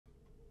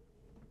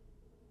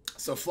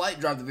So Flight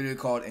dropped a video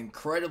called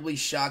Incredibly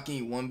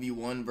Shocking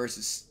 1v1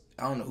 versus,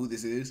 I don't know who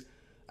this is.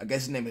 I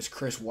guess his name is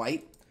Chris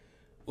White.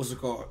 What's it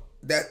called?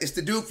 It's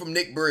the dude from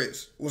Nick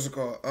Briz. What's it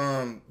called?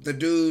 The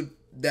dude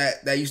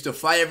that used to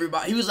fight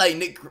everybody. He was like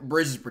Nick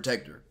Briz's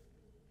protector.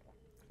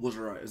 What's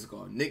it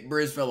called? Nick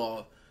Briz fell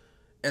off.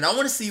 And I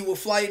want to see what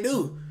Flight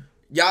do.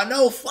 Y'all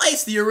know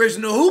Flight's the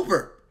original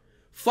hooper.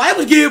 Flight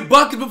was getting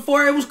buckets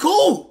before it was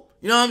cool.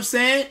 You know what I'm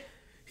saying?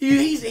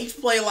 He's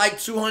played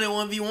like 200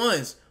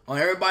 1v1s on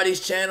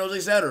everybody's channels,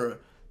 etc.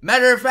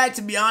 Matter of fact,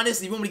 to be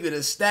honest, if you want me to get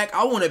a stack,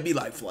 I want to be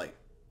like Flight.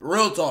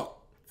 Real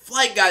talk.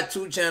 Flight got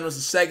 2 channels.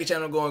 The second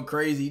channel going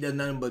crazy. He does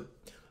nothing but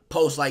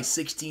post like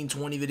 16,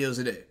 20 videos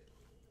a day.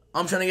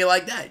 I'm trying to get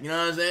like that. You know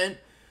what I'm saying?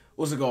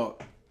 What's it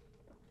called?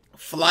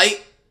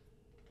 Flight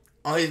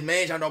on his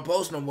main channel don't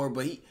post no more,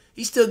 but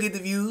he still get the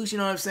views. You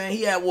know what I'm saying?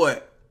 He had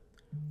what?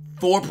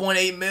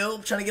 4.8 mil.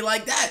 I'm trying to get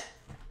like that.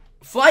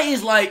 Flight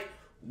is like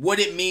what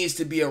it means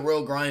to be a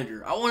real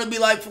grinder. I want to be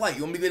like Flight.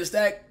 You want me to get a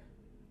stack?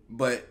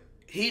 But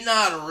he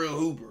not a real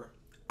hooper.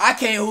 I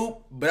can't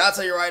hoop, but I'll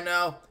tell you right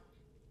now,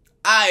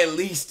 I at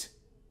least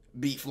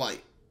beat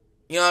Flight.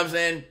 You know what I'm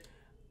saying?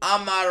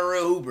 I'm not a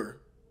real hooper,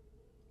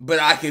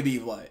 but I could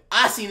beat Flight.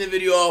 I seen the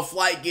video of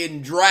Flight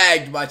getting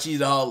dragged by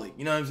Cheesaholic.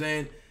 You know what I'm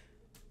saying?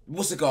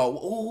 What's it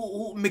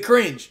called?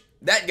 McCringe.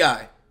 That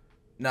guy.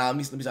 Nah, let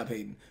me stop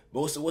hating.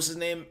 But what's his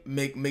name?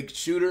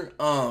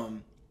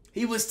 McShooter.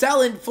 He was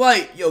telling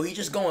Flight, yo, he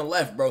just going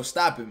left, bro.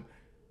 Stop him.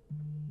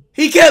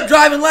 He kept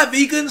driving left, but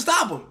he couldn't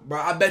stop him. Bro,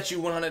 I bet you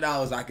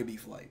 $100 I could beat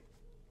Flight.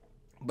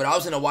 But I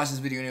was going to watch this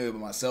video anyway by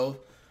myself.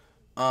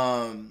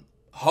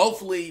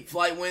 Hopefully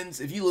Flight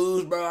wins. If you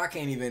lose, bro, I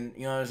can't even,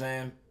 you know what I'm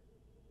saying?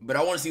 But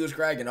I want to see what's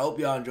cracking. I hope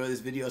y'all enjoy this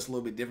video. It's a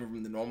little bit different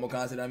from the normal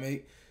content I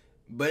make.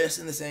 But it's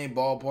in the same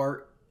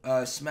ballpark.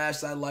 Smash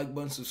that like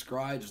button,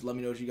 subscribe. Just let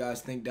me know what you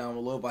guys think down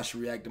below if I should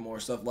react to more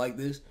stuff like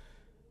this.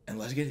 And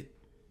let's get it.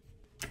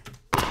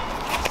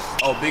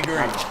 Oh, big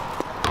green.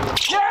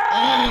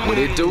 What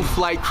it do,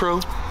 Flight crew?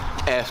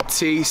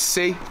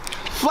 FTC.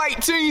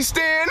 Flight team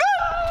stand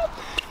up!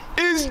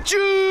 It's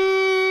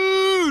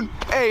June!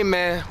 Hey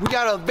man, we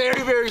got a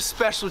very, very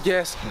special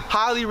guest.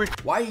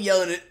 Why are you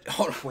yelling it?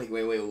 Hold on,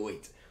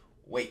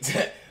 wait.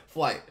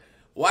 Flight.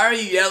 Why are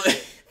you yelling?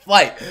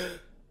 Flight.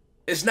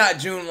 It's not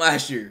June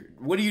last year.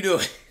 What are you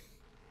doing?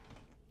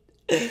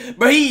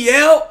 But he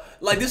yelled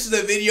like this is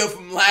a video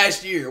from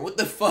last year. What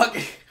the fuck?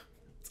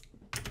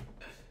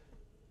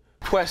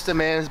 Question,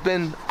 man. It's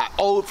been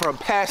old for a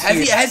past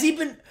year. Has he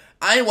been?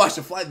 I ain't watched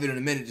the Flight video in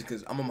a minute just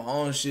because I'm on my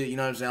own shit. You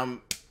know what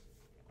I'm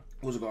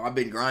saying? I've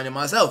been grinding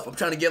myself. I'm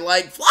trying to get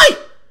like Flight.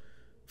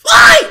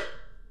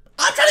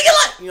 I'm trying to get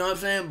like, you know what I'm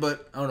saying?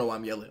 But I don't know why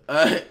I'm yelling.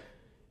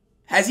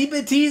 Has he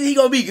been teasing he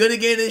gonna be good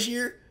again this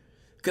year?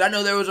 Cause I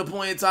know there was a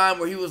point in time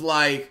where he was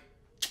like,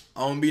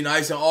 I'm gonna be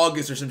nice in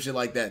August or some shit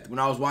like that. When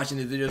I was watching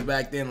his videos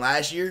back then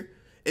last year.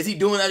 Is he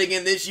doing that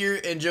again this year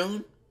in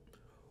June?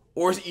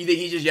 Or you think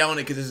he's just yelling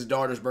it because it's his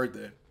daughter's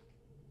birthday?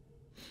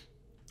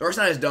 Or it's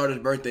not his daughter's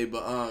birthday,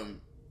 but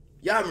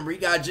y'all remember he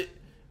got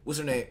what's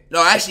her name?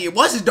 No, actually it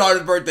was his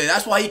daughter's birthday.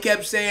 That's why he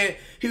kept saying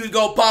he was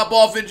gonna pop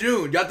off in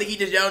June. Y'all think he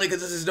just yelling it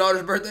because it's his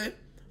daughter's birthday?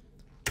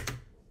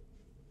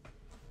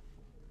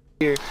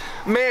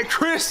 Man,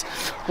 Chris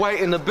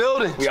White in the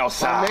building. We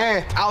outside. My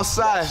man,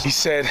 outside. He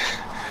said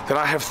that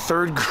I have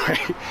 3rd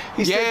grade.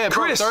 He said,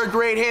 bro, Chris, 3rd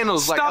grade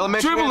handles, like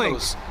elementary dribbling.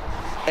 handles.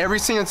 Every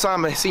single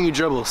time I seen you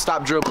dribble,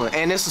 stop dribbling.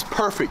 And this is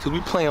perfect because we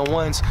playing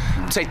ones.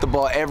 Take the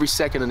ball every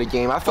second of the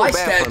game. I feel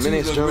bad for him.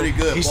 It's really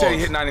good. He said he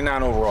hit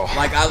 99 overall.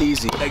 Like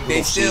easy. Like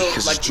they still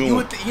like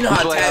you know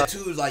how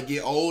tattoos like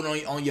get old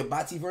on your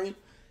body frame?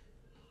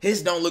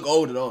 His don't look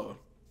old at all.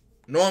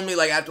 Normally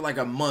like after like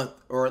a month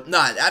or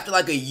not, after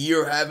like a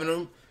year having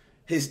them,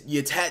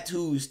 your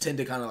tattoos tend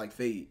to kind of like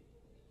fade.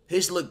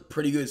 His look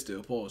pretty good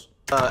still. Pause.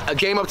 A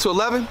game up to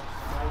 11?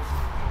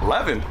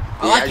 11?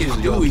 I like his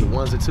Dewey.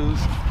 Ones and twos.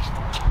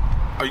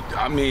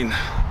 I mean,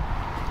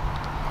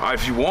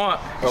 if you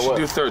want, you should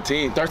do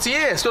 13. 13, yeah,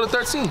 let's go to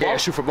 13. Yeah.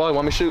 Shoot for ball, you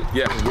want me to shoot?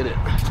 Yeah. Let's get it.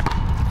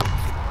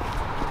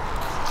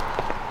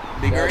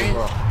 Big green?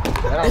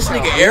 This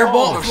nigga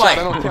airball? Flight.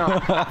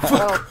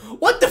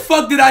 What the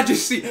fuck did I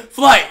just see?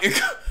 Flight.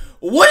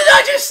 What did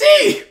I just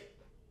see?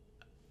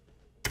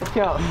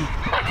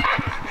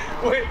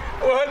 Wait,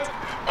 what?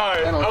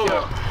 Alright, hold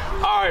up.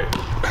 Alright.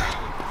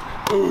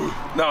 Ooh,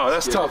 no,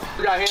 that's tough.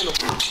 We got handle.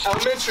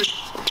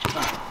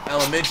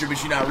 Elementary, but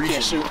you're not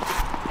reaching. Shoot.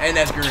 And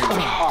that's green.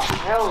 Oh,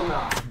 hell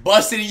no.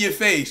 Busted in your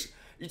face.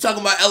 You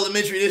talking about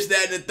elementary, this,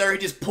 that, and the third. He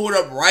just pulled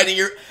up right in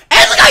your.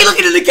 Hey, look how you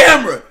looking in the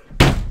camera.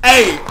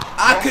 Hey,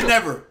 I could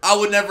never. I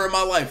would never in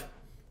my life.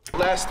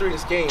 Last 3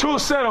 this game. 2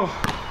 0.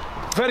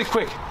 Very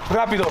quick.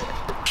 Rapido.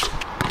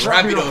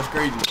 Rapido is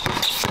crazy.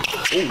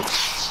 Ooh.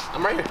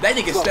 I'm right here. That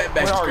nigga step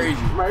back is crazy.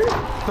 I'm right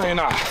here. No, you're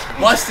not.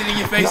 Busted in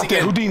your face Not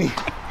again. Houdini.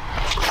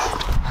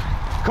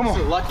 Come on.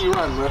 It's a lucky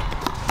run, bro.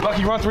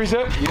 Lucky run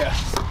 3-zip? Yeah.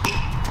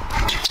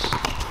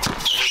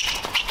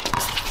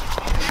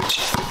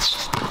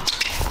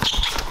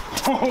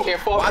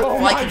 Can't fall.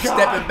 Why keep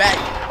stepping back?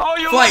 Oh,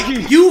 you're Like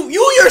lucky.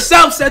 you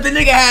yourself said the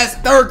nigga has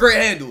 3rd grade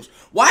handles.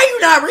 Why are you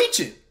not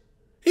reaching?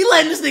 He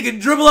letting this nigga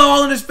dribble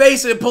all in his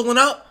face and pulling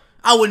up.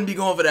 I wouldn't be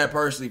going for that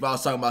personally if I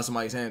was talking about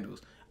somebody's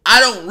handles. I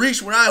don't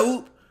reach when I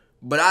hoop,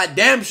 but I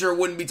damn sure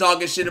wouldn't be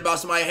talking shit about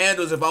somebody's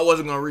handles if I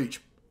wasn't gonna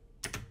reach.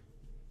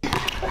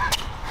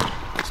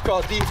 It's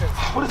called defense.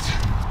 What is it?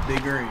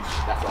 Big green.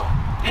 That's all.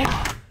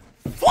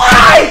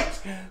 Flight!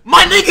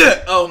 My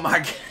nigga! Oh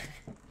my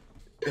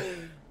god.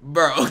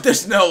 Bro,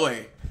 there's no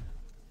way.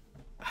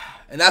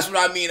 And that's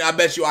what I mean. I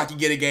bet you I can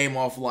get a game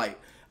off light.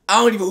 I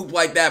don't even hoop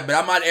like that, but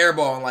I'm not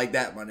airballing like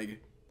that, my nigga.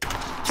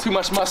 Too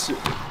much mustard.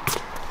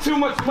 Too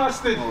much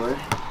mustard.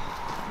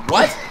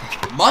 What?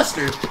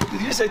 Mustard?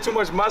 Did you say too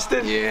much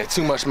mustard? Yeah,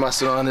 too much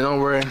mustard on it. Don't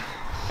worry.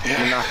 I'm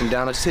gonna knock him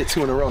down. I just hit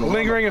 2 in a row.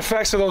 Lingering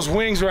effects of those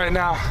wings right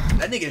now.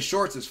 That nigga's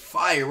shorts is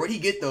fire. Where'd he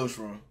get those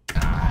from?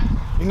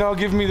 You know,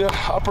 give me the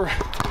upper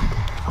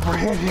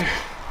hand here.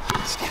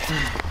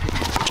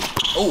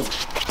 Oh,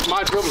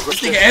 My dribble.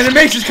 this nigga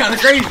animation's kind of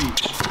crazy.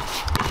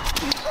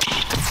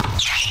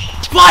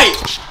 Flight!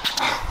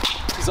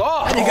 He's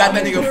off. That nigga got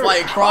that nigga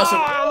flying crossing.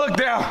 Oh, look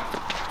down.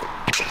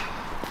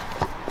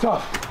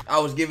 Tough. I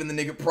was giving the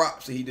nigga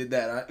props that he did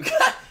that.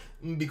 Let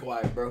me be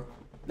quiet, bro.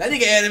 That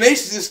nigga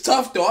animation is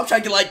tough though. I'm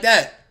trying to get like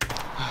that.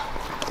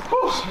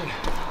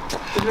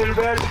 Isn't it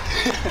bad?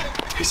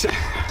 He said,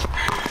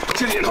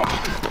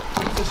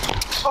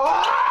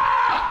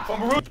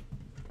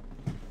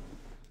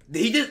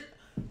 He just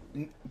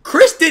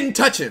Chris didn't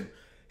touch him.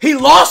 He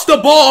lost the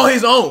ball on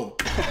his own.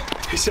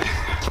 He said,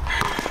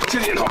 How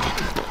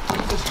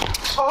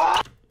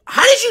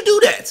did you do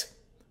that?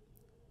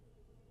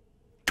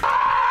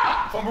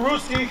 From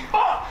Baruski.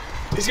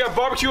 He's got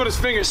barbecue on his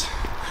fingers.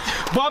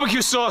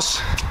 Barbecue sauce.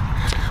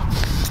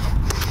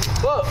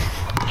 Look.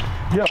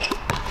 Yep.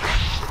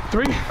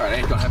 3. All right,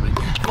 ain't gonna happen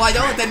again. Why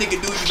don't let that nigga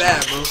do you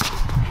bad, bro?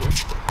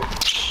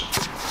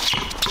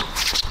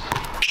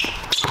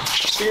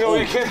 You know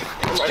you can't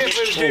play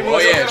this game. Oh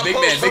yeah, big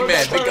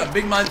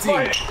man team.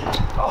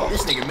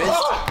 This nigga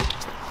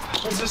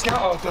missed. What's this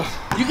now?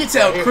 Oh, You can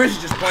tell Chris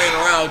is just playing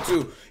around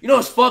too. You know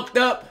what's fucked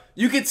up?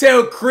 You can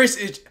tell Chris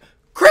is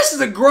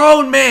a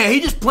grown man. He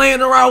just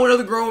playing around with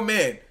other grown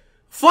men.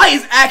 Flight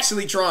is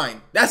actually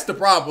trying. That's the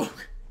problem.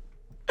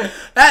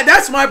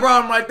 That's my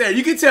problem right there.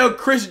 You can tell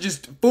Chris is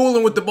just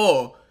fooling with the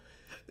ball.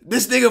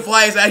 This nigga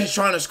Flight is actually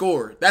trying to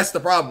score. That's the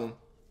problem.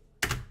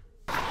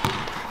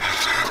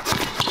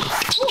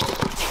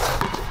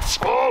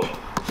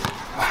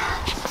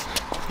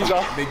 he's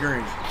off. Big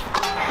green.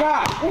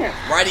 God,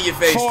 Right in your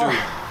face 4. too.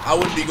 I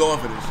wouldn't be going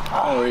for this.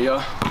 Don't worry,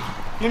 y'all.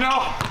 You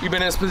know, You've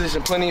been in this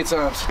position plenty of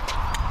times.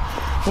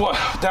 what?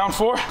 Down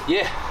 4?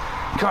 Yeah.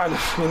 Kind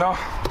of. You know.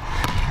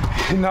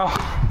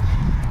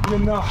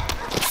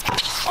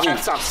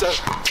 Half time 7.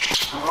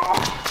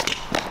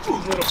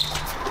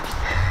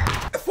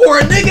 For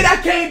a nigga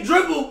that can't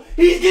dribble,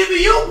 he's giving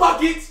you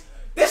buckets.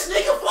 This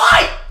nigga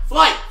Flight.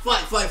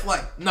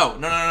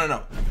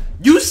 No.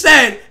 You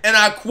said, and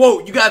I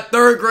quote, you got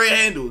 3rd grade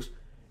handles.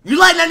 You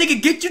let that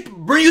nigga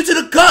bring you to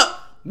the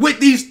cup with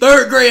these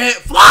 3rd grade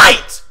handles.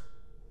 Flight!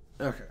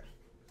 Okay.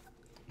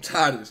 I'm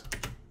tired of this.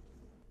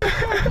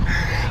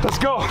 Let's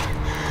go.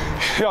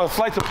 Yo, the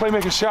Flight's a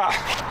playmaking shot.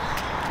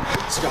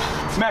 Let's go.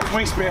 Max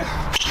wingspan.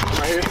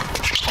 Right here.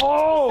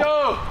 Oh!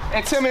 Yo,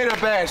 intimidator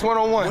badge,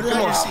 1-on-1. What did I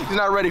Come on. just see? He's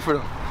not ready for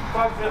them.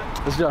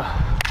 Let's go.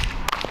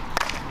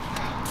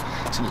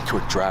 It's a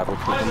quick drive. We're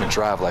putting him in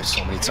drive like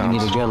so many times.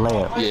 You need a good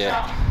layup.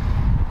 Yeah.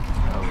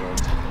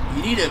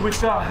 You need to Quick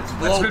shot.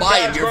 blow by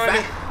him. You're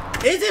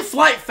Is it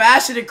Flight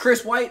faster than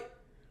Chris White?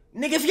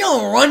 Nigga, if you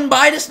don't run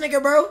by this nigga,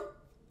 bro.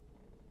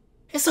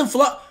 It's some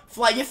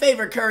Flight, your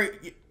favorite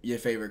Curry. Your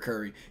favorite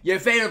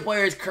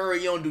player is Curry.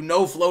 You don't do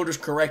no floaters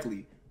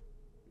correctly.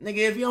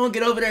 Nigga, if you don't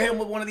get over there hit him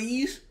with one of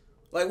these,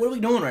 like, what are we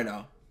doing right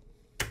now?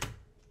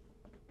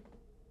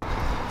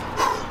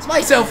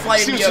 Somebody tell Flight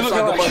to See get what up so I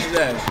you can look bust his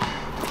ass.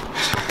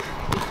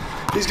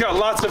 He's got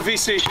lots of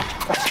VC.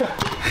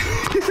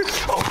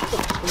 Oh,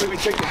 let me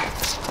take that.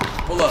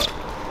 Pull up.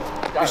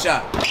 Good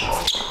shot.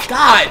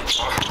 God!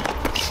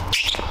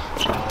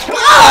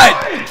 God!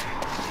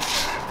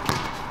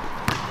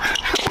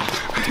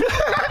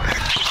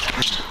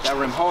 That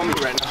rim homie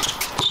right now.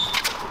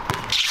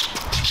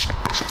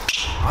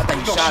 I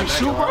think he shot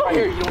Super. that. Right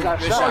here, you don't got a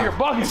Good shot. shot. You're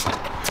bugging.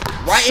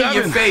 Right in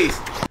your 7. face.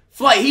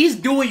 Flight, he's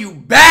doing you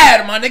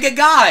bad, my nigga.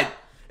 God,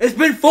 it's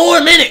been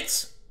 4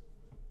 minutes.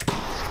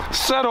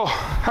 Settle.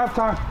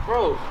 Halftime.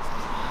 Bro,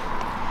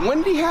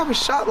 when did he have a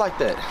shot like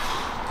that?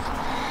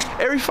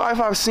 Every 5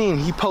 I've seen,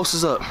 he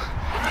posts up.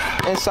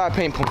 Inside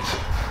paint points.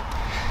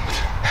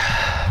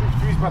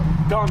 He's about to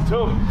be done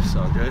too. It's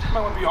all good.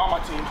 Might want to be on my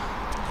team.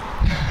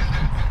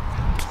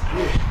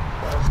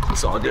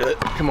 It's all good.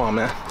 Come on,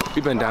 man.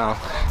 We've been down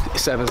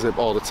 7-zip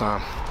all the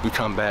time. We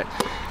come back.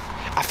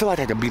 I feel like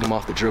I can beat him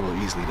off the dribble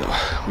easily, though.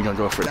 We're gonna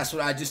go for it. That's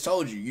what I just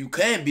told you. You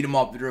can beat him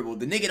off the dribble.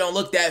 The nigga don't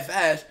look that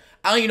fast.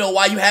 I don't even know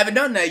why you haven't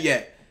done that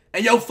yet.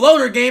 And your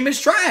floater game is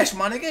trash,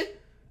 my nigga.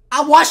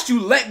 I watched you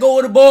let go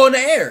of the ball in the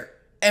air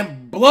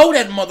and blow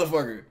that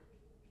motherfucker.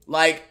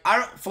 Like,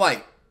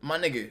 Flight, my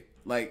nigga.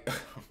 Like,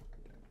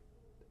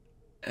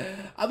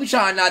 I be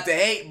trying not to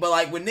hate, but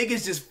like when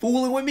niggas just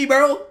fooling with me,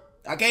 bro,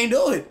 I can't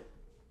do it.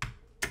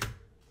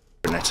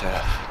 Next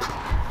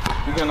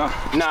half. You gonna?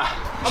 Nah.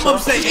 I'm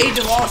upset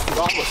Aiden lost it.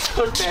 I was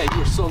so bad. You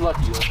were so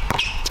lucky. Yo.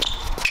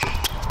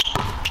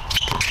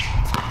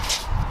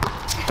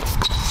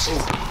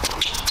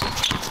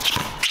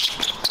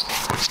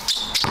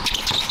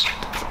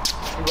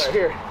 You right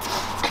here.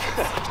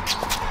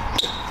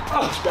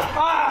 Oh,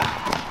 ah!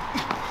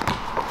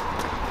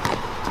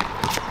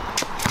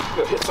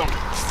 Good, hit some.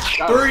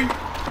 3.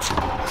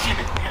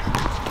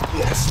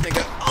 Yes,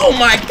 nigga. Oh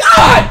my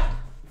God!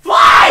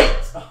 Fight!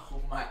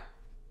 Oh my.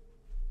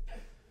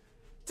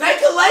 Take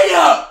a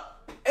layup.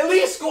 At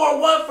least score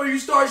 1 before you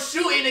start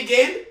shooting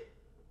again.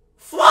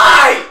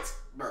 Flight!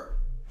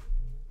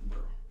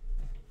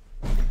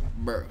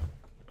 Bro.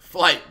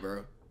 Flight,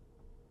 bro.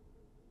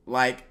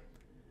 Like,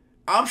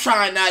 I'm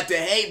trying not to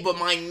hate, but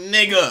my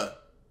nigga.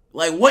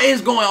 Like, what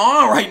is going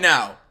on right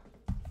now?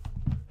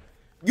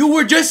 You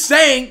were just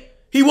saying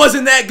he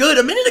wasn't that good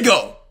a minute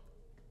ago.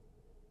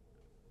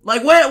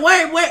 Like,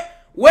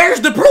 where's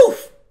the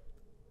proof?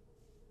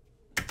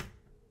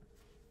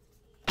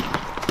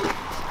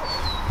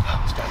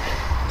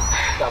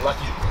 Got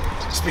lucky.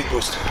 Speed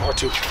boost,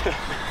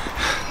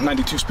 R2.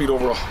 92 speed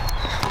overall.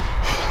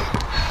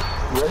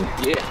 You ready?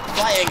 Yeah.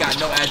 Fly ain't got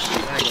no ass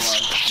shoot, I ain't gonna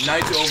lie.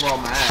 92 overall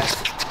my ass.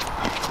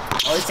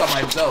 Oh, he's talking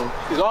about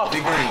himself. He's off.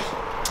 Big green.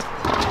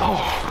 Oh.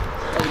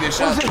 That was a good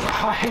shot.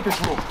 I hate this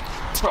rule.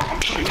 Bro,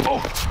 I'm shooting.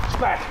 Oh, it's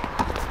back.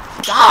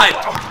 God!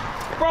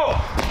 Bro!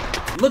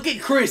 Look at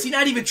Chris. He's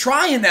not even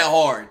trying that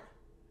hard.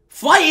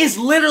 Flight is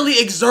literally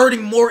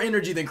exerting more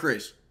energy than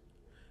Chris.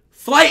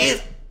 Flight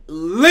is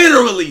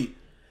literally...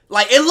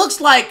 Like, it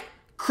looks like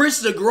Chris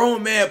is a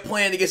grown man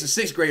playing against a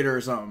 6th grader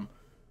or something.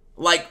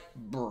 Like,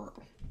 bro.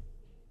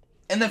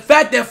 And the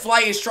fact that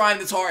Flight is trying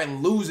this hard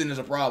and losing is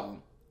a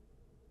problem.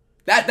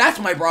 That's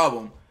my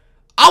problem.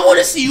 I want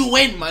to see you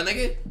win, my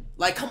nigga.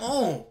 Like, come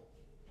on.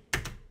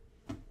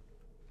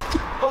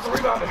 How's the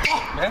rebounder?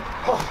 Oh, man.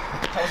 Oh,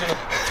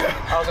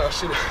 how's our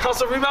shooter? How's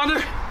the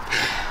rebounder?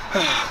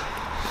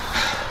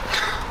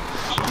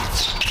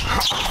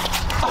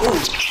 Oh.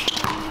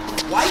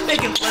 Why you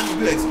making fun of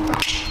this?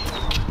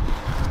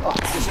 Oh,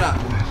 good shot.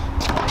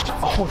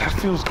 Oh, that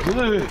feels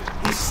good.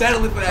 He's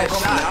settling for that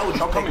shot. I would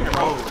come here,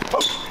 bro.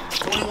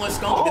 21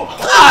 skunk. Oh.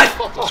 God!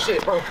 Oh,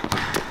 shit, bro.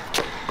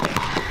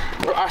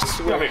 Bro, I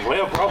swear. Make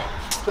layup, bro.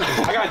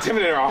 I got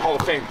Intimidator on Hall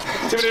of Fame.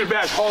 Intimidator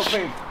badge, Hall of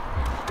Fame.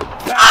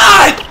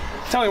 God!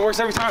 Tell me, it works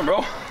every time, bro.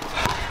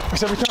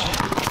 Works every time.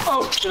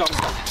 Oh, you know,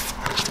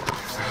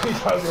 he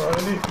does, bro.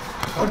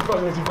 I'm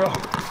fucking with you, bro.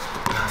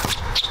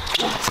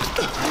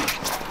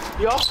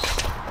 Yo.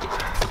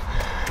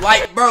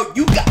 Like, bro,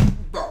 you got...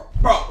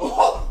 Bro,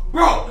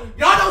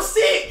 y'all don't see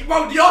it.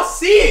 Bro, do y'all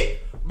see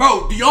it?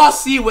 Bro, do y'all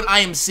see what I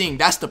am seeing?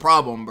 That's the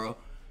problem, bro.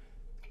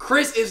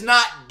 Chris is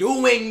not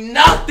doing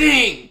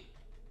nothing.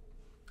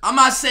 I'm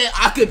not saying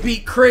I could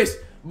beat Chris,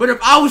 but if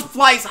I was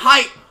Flight's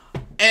height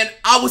and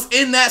I was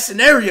in that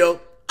scenario,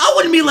 I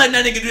wouldn't be letting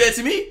that nigga do that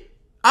to me.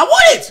 I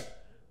wouldn't.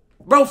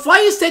 Bro,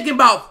 Flight is taking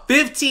about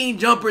 15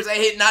 jumpers and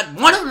hit not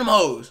one of them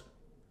hoes.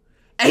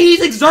 And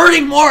he's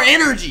exerting more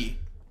energy.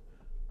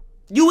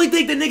 You would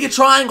think the nigga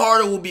trying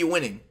harder will be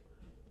winning.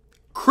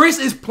 Chris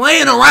is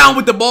playing around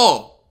with the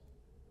ball.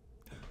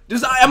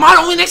 Am I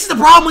the only next to the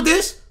problem with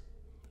this?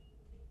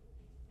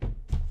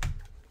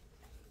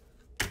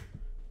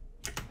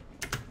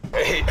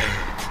 Hey.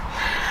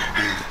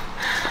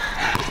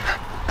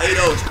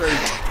 8-0 is crazy.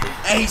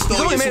 And he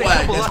stole your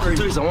swag. That's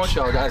crazy. Threes. I want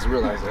y'all guys to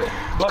realize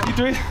that. Lucky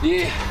 3?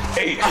 Yeah.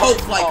 Hey. I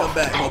hope Flight come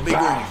back. Oh, big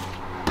green.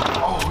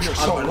 Oh, you're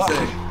so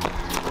lucky.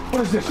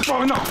 What is this?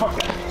 Oh, no, fuck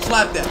that.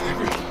 Slap that.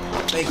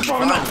 Thank you. Oh,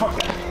 no, fuck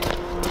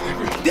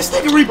that. This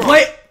nigga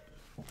replay.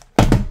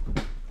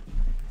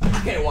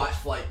 I can't watch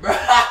Flight, bro.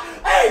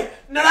 Hey,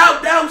 no,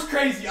 that was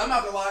crazy. I'm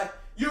not gonna lie.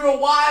 You were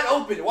wide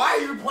open. Why are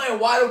you playing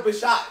wide open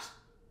shots?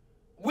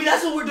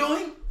 That's what we're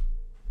doing?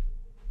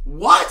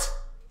 What?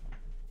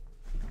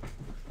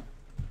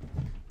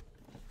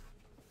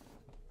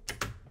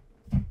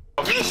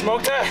 You just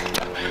smoked that?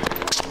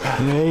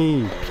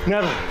 Hey.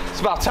 Never.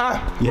 It's about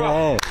time.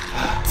 Yeah.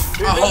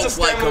 I hope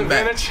Flight come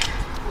back.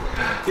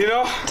 You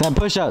know? 10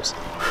 push-ups.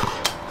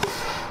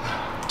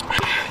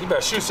 You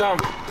better shoot some.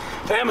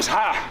 Damn, it's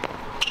high.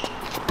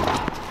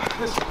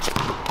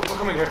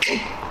 Come in here.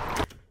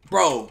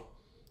 Bro,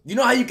 you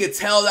know how you could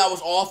tell that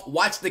was off?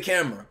 Watch the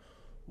camera.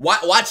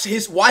 Look, watch.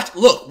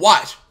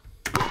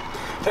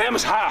 Damn,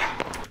 it's high.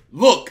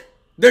 Look,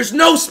 there's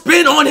no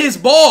spin on his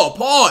ball.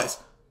 Pause.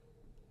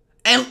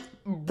 And,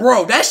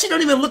 bro, that shit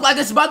don't even look like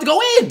it's about to go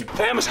in.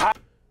 Damn, it's high.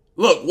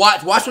 Look,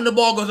 watch when the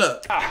ball goes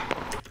up.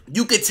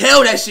 You could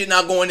tell that shit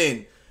not going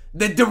in.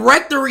 The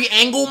directory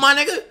angle, my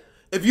nigga.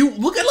 If you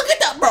look at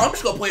that, bro. I'm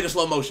just gonna play the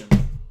slow motion.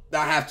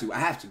 I have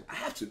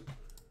to.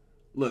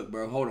 Look,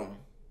 bro, hold on.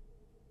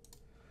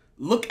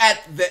 Look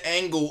at the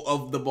angle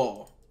of the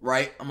ball,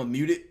 right? I'm gonna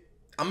mute it.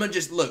 I'm gonna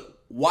just look.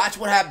 Watch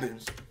what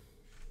happens.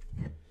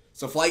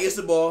 So Flight gets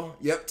the ball.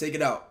 Yep, take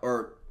it out.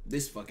 Or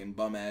this fucking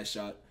bum ass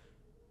shot.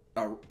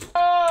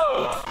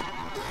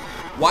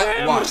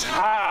 Watch.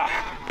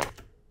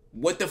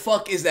 What the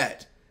fuck is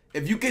that?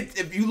 If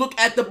you look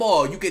at the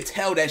ball, you could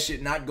tell that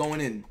shit not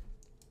going in.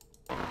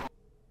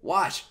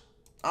 Watch.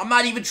 I'm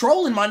not even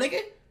trolling, my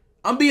nigga.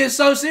 I'm being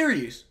so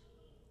serious.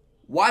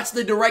 Watch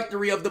the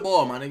directory of the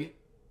ball, my nigga.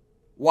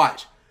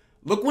 Watch.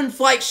 Look when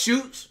Flight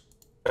shoots.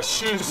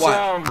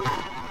 Watch.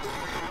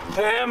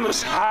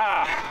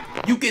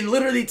 You can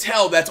literally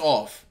tell that's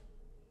off.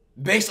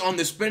 Based on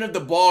the spin of the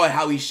ball and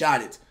how he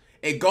shot it.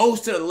 It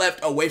goes to the left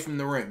away from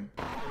the rim.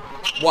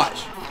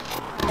 Watch.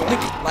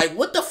 Like,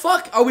 what the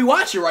fuck are we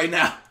watching right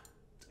now?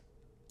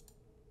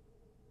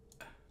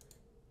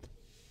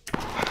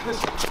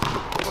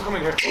 Come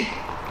in here.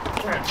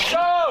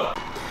 Go!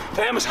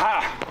 Famous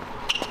high.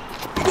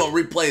 You gonna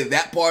replay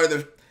that part of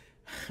the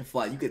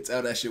flight? You could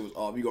tell that shit was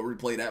off. You gonna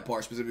replay that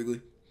part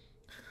specifically?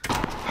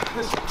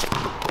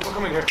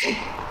 Come in here.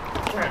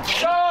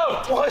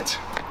 Go! What?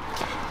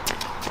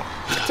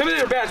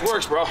 Intimidator badge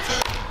works, bro.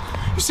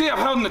 You see, I've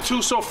held in the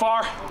 2 so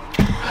far.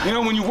 You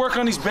know, when you work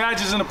on these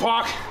badges in the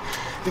park,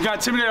 you got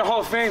Intimidator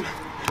Hall of Fame.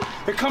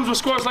 It comes with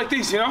scores like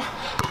these, you know?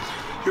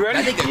 You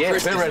ready? That nigga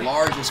Chris is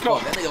large as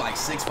fuck. That nigga like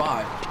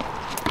 6'5".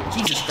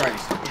 Jesus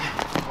Christ.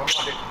 Let's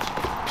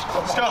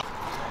go.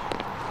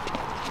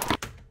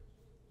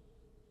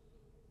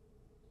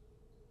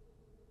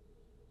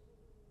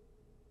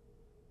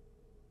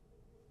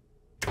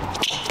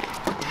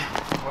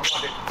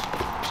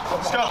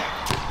 Let's go.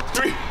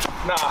 3.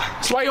 Nah.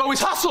 That's why you always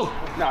hustle.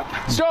 Nah.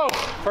 Let's go.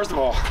 First of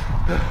all,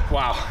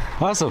 wow.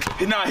 Hustle.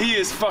 Nah, he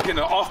is fucking an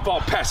off-ball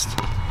pest.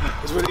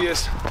 That's what he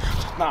is.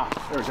 Nah.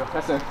 There we go.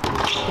 That's in.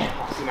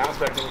 See, now it's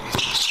back to me.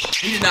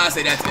 He did not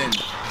say that's in.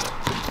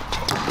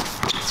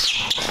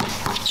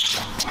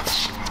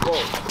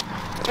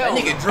 That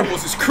nigga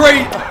dribbles is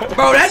crazy.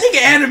 Bro, that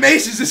nigga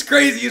animations is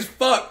crazy as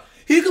fuck.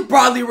 He could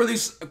probably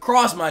release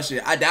across my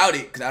shit. I doubt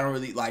it, because I don't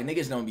really, like,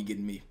 niggas don't be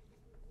getting me.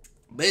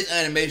 But his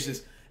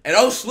animations, and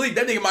don't sleep,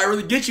 that nigga might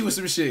really get you with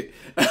some shit.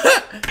 That's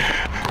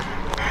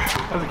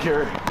a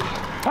carry.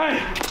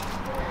 Hey!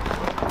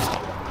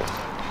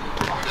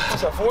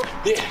 What's that, 4?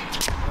 Yeah.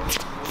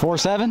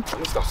 4-7? Let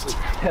me stop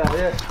sleeping. Hell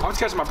yeah. I'm just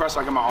catching my breath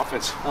so I get my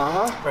offense.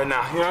 Right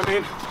now, you know what I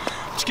mean?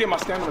 Just get my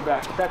stamina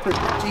back.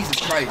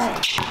 Jesus Christ.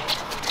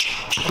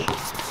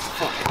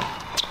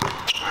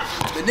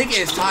 The nigga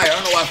is tired. I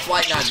don't know why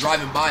Flight not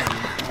driving by him.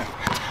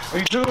 What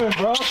you doing,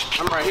 bro?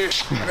 I'm right here.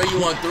 I know you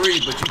want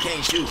 3, but you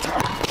can't shoot.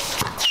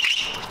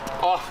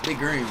 Off. Big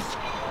greens.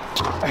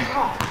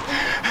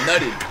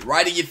 Nutted.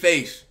 Right in your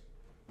face.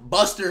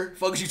 Buster.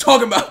 Fuck is you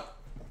talking about?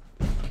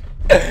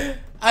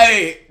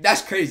 Hey,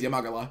 that's crazy. I'm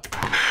not gonna lie.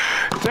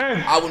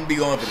 10. I wouldn't be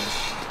going for this.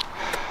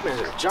 Man,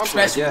 jump.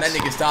 Especially when that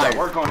nigga's tired.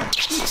 Work on it.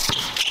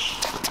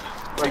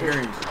 Big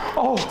greens.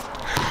 Oh.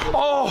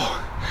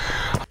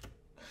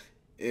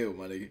 Ew,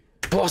 my nigga.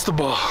 Lost the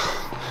ball.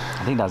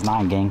 I think that's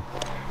 9, gang.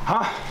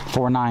 Huh?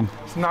 4-9.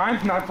 It's 9?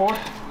 9-4?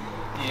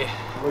 Yeah.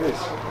 What is?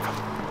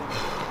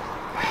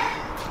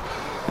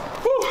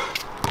 Woo.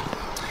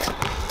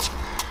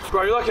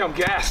 Bro, you're lucky I'm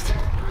gassed.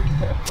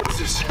 What is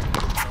this?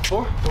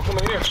 4? Don't come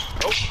in here.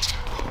 Nope.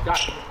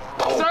 Got it.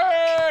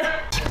 Sir!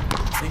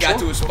 He got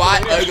to a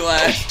spot, a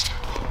glass.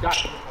 Got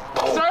it.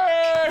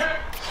 Sir!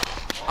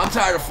 I'm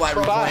tired of Flight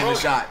replaying the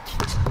shot.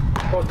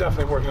 Both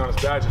definitely working on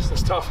his badges.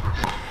 That's tough.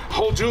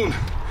 Whole June.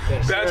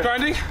 Yes, badge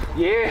grinding?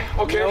 Yeah.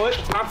 Okay. You know it.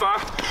 I'm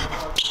fine.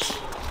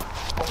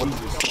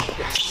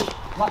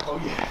 Oh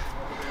yeah.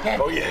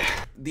 Oh yeah.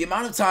 The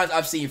amount of times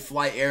I've seen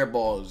Flight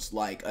airball is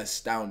like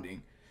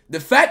astounding. The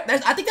fact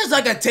that I think there's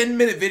like a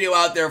 10-minute video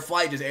out there of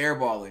Flight just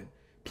airballing.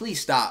 Please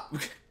stop.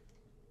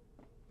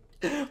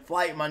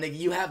 Flight, my nigga,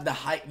 you have the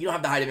height. You don't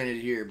have the height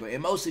advantage here, but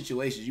in most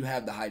situations, you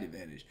have the height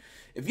advantage.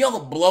 If you have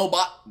a blow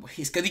by,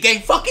 he's because he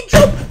can't fucking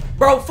jump.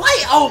 Bro,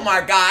 Flight, oh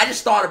my God, I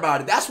just thought about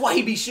it. That's why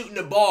he be shooting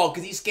the ball,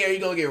 because he's scared he's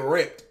going to get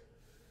ripped.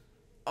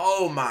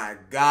 Oh my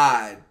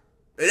God.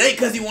 It ain't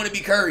because he want to be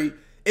Curry.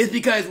 It's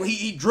because when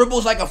he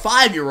dribbles like a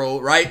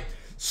 5-year-old, right?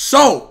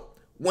 So,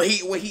 when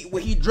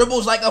he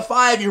dribbles like a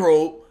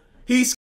 5-year-old, he's